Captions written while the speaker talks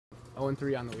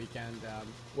0-3 on the weekend.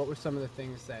 What were some of the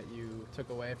things that you took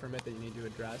away from it that you need to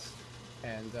address,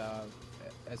 and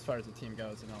as far as the team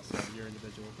goes, and also your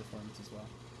individual performance as well?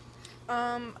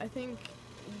 I think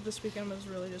this weekend was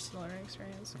really just a learning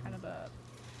experience, kind of a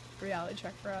reality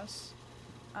check for us.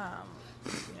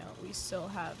 We still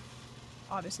have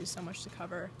obviously so much to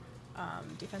cover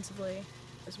defensively,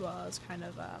 as well as kind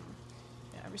of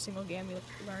every single game we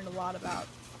learned a lot about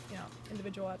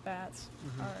individual at bats,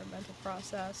 our mental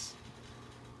process,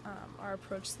 our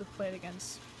approach to the plate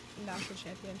against national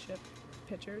championship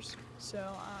pitchers.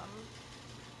 So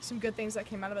some good things that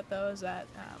came out of it though is that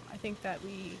I think that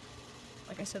we,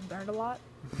 like I said, learned a lot,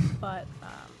 but